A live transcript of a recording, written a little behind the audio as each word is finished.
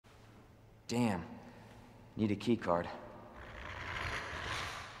Damn. Need a key card.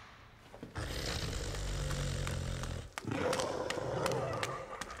 You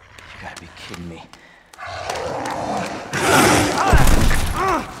gotta be kidding me.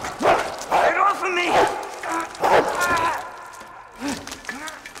 Get off of me!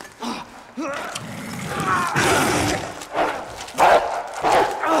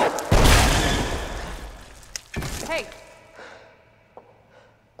 Hey!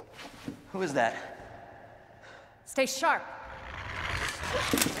 Who is that? Stay sharp.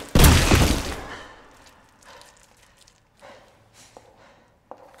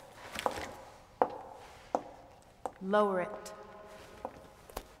 Lower it.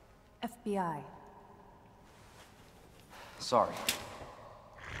 FBI. Sorry.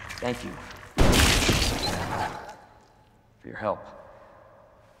 Thank you. For your help.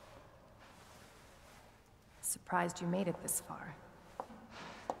 Surprised you made it this far.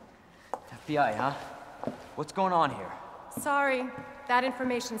 FBI, huh? What's going on here? Sorry, that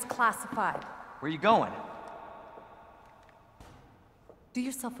information's classified. Where are you going? Do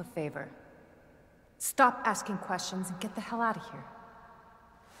yourself a favor. Stop asking questions and get the hell out of here.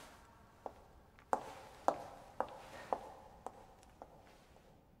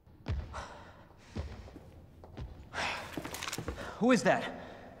 Who is that?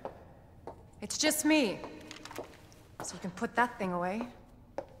 It's just me. So you can put that thing away.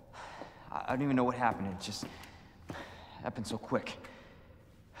 I don't even know what happened. It just happened so quick.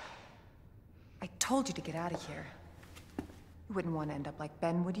 I told you to get out of here. You wouldn't want to end up like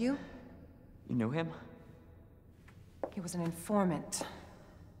Ben, would you? You knew him? He was an informant.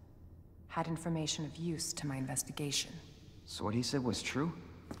 Had information of use to my investigation. So what he said was true?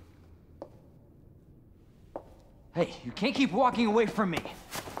 Hey, you can't keep walking away from me!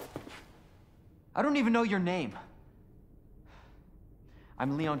 I don't even know your name.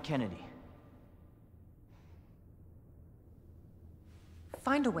 I'm Leon Kennedy.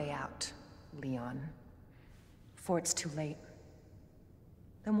 Find a way out, Leon. Before it's too late.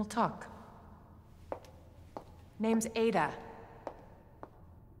 Then we'll talk. Name's Ada.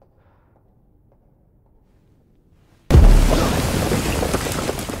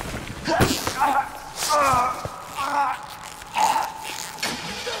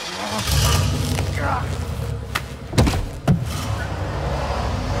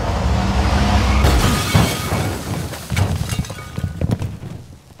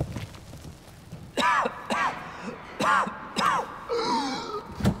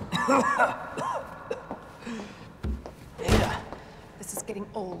 This is getting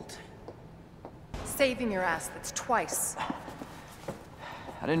old. Saving your ass, that's twice.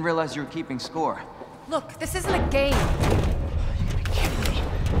 I didn't realize you were keeping score. Look, this isn't a game. You gotta be kidding me.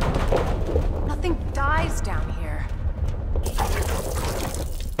 Nothing dies down here.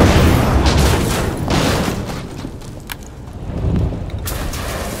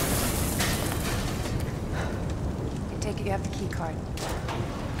 I take it you have the key card.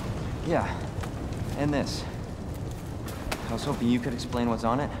 Yeah, and this. I was hoping you could explain what's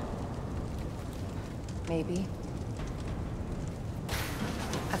on it. Maybe.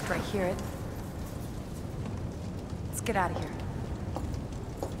 After I hear it. Let's get out of here.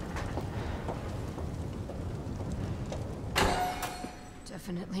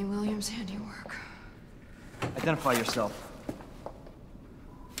 Definitely William's handiwork. Identify yourself.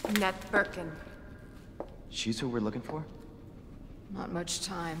 Annette Birkin. She's who we're looking for? Not much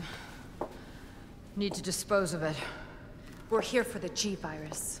time. Need to dispose of it. We're here for the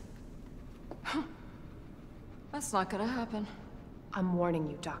G-virus. That's not gonna happen. I'm warning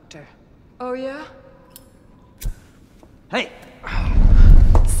you, Doctor. Oh, yeah? Hey!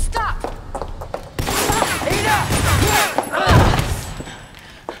 Stop!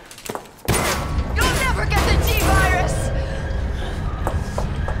 You'll never get the G-virus!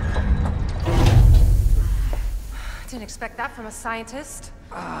 Didn't expect that from a scientist.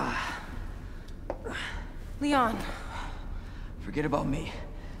 Leon. Forget about me.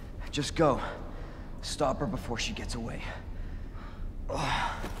 Just go. Stop her before she gets away.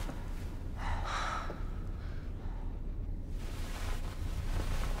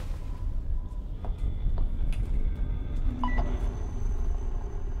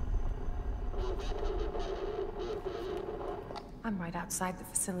 I'm right outside the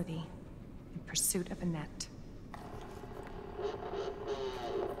facility, in pursuit of Annette.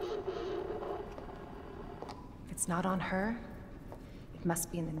 If it's not on her, it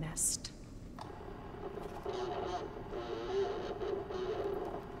must be in the nest.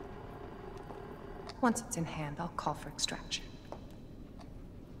 Once it's in hand, I'll call for extraction.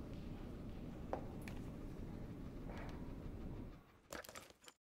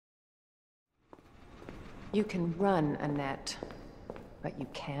 You can run, Annette, but you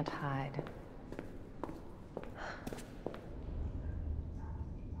can't hide.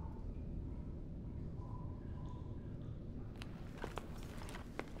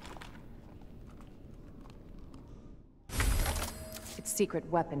 It's secret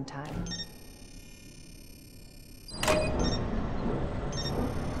weapon time.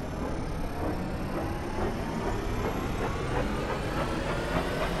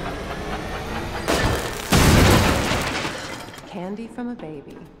 Candy from a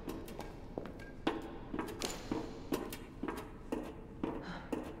baby.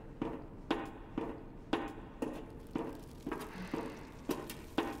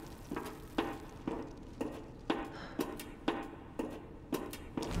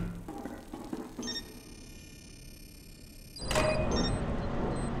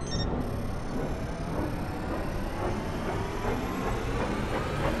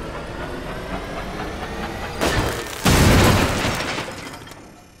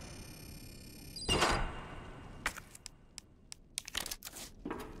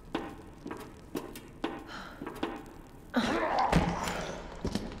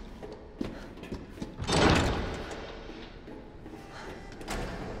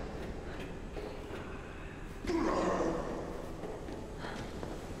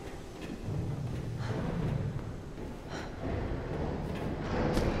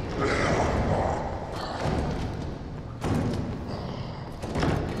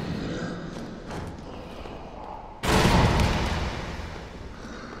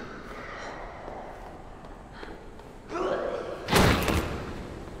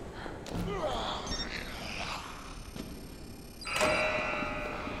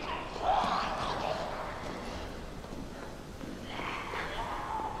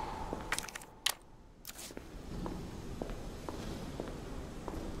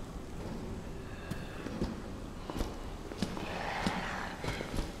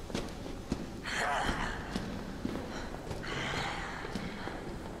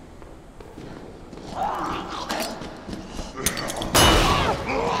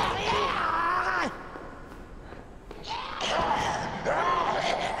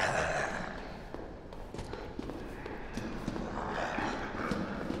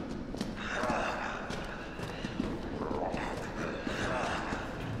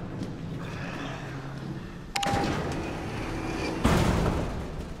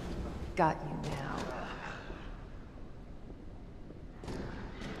 Got you now.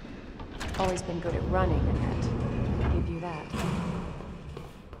 Always been good at running, Annette. I'll give you that.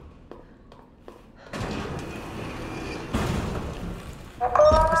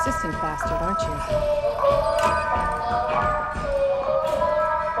 Persistent bastard, aren't you?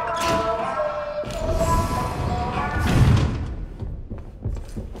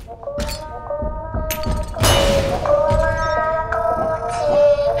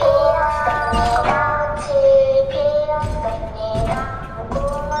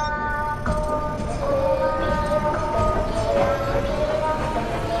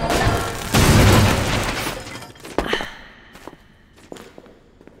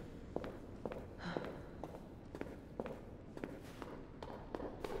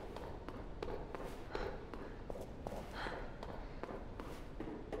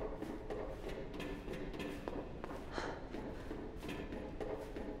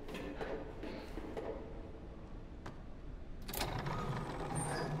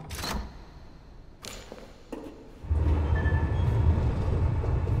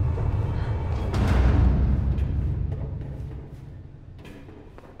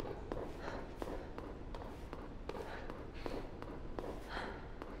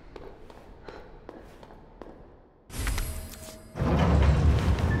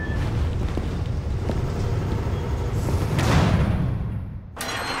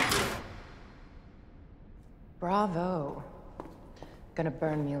 Bravo. Gonna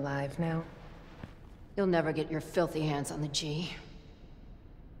burn me alive now? You'll never get your filthy hands on the G.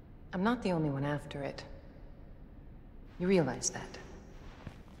 I'm not the only one after it. You realize that?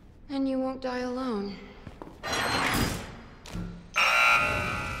 And you won't die alone.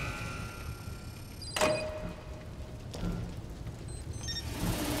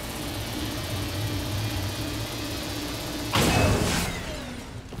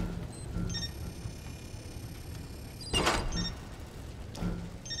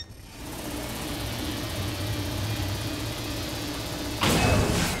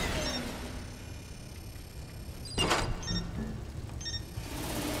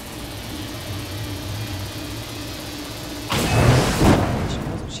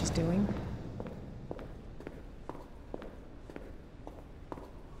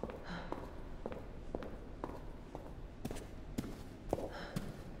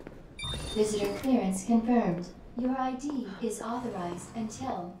 Visitor clearance confirmed. Your ID is authorized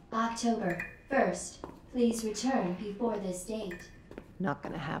until October 1st. Please return before this date. Not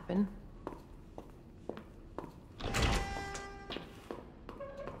gonna happen.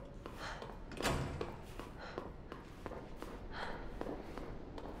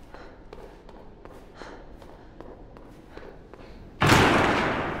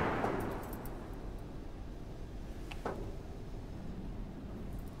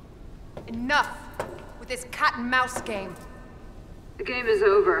 Enough with this cat and mouse game. The game is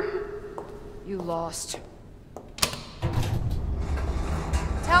over. You lost.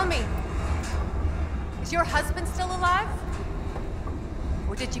 Tell me, is your husband still alive?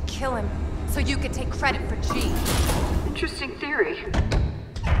 Or did you kill him so you could take credit for G? Interesting theory.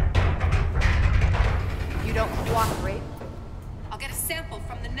 You don't cooperate, I'll get a sample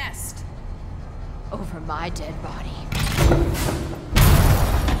from the nest. Over my dead body.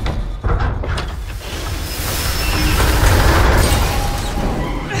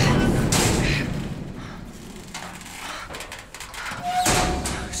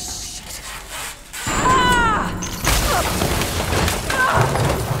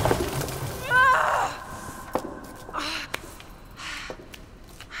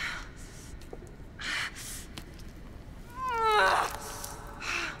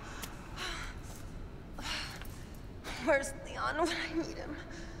 Where's Leon when I need him?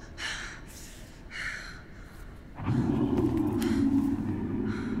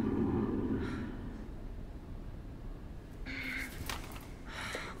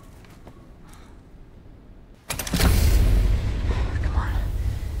 Come on.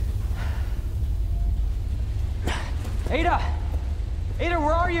 Ada! Ada,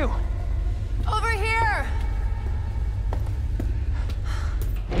 where are you? Over here!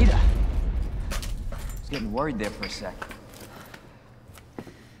 Ada! I was getting worried there for a sec.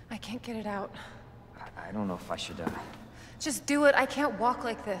 I can't get it out. I don't know if I should, Just do it. I can't walk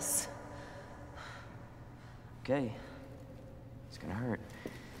like this. Okay. It's gonna hurt.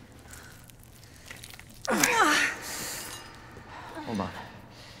 Hold on.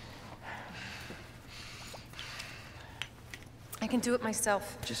 I can do it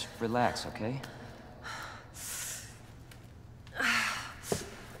myself. Just relax, okay?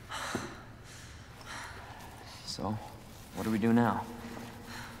 So, what do we do now?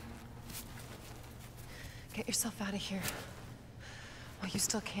 Get yourself out of here. While you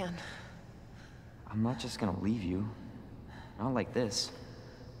still can. I'm not just gonna leave you. Not like this.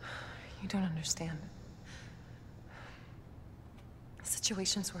 You don't understand. The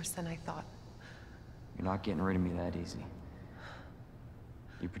situation's worse than I thought. You're not getting rid of me that easy.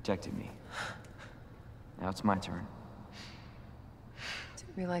 You protected me. Now it's my turn.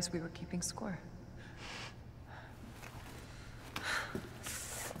 Didn't realize we were keeping score.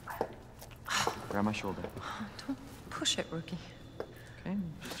 Grab my shoulder. Don't push it, rookie. Okay,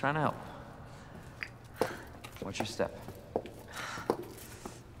 just trying to help. Watch your step.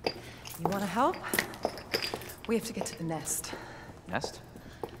 You want to help? We have to get to the nest. Nest?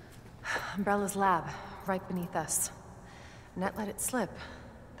 Umbrella's lab, right beneath us. Net let it slip.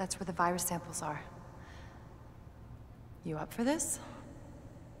 That's where the virus samples are. You up for this?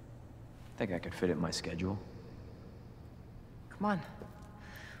 Think I could fit it in my schedule. Come on.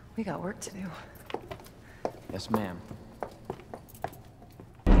 We got work to do. Yes, ma'am.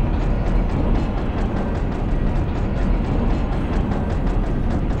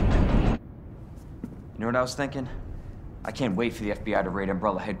 You know what I was thinking? I can't wait for the FBI to raid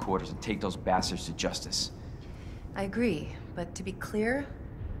Umbrella headquarters and take those bastards to justice. I agree, but to be clear,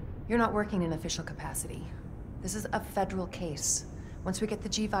 you're not working in official capacity. This is a federal case. Once we get the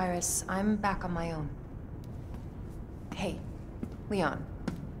G-Virus, I'm back on my own. Hey, Leon.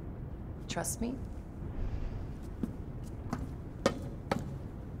 Trust me?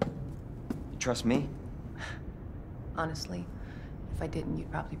 You trust me? Honestly, if I didn't, you'd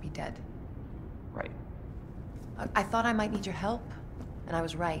probably be dead. Right. I thought I might need your help, and I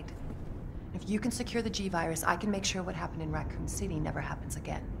was right. If you can secure the G-Virus, I can make sure what happened in Raccoon City never happens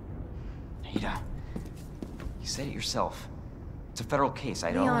again. Ada, you said it yourself. It's a federal case.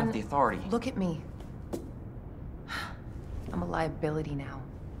 I don't Leon, have the authority. Look at me. I'm a liability now.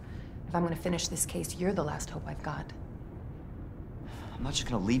 If I'm gonna finish this case, you're the last hope I've got. I'm not just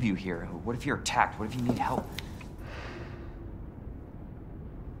gonna leave you here. What if you're attacked? What if you need help?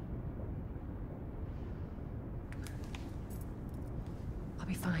 I'll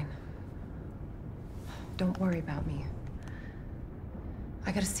be fine. Don't worry about me.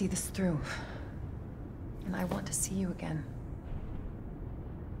 I gotta see this through. And I want to see you again.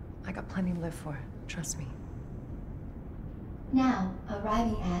 I got plenty to live for, trust me. Now,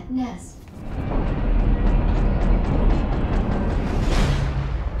 arriving at Nest.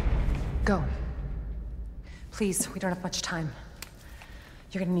 Go. Please, we don't have much time.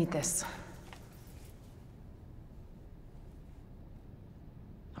 You're gonna need this.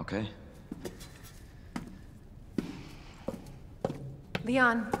 Okay.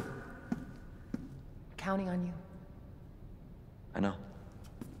 Leon. Counting on you. I know.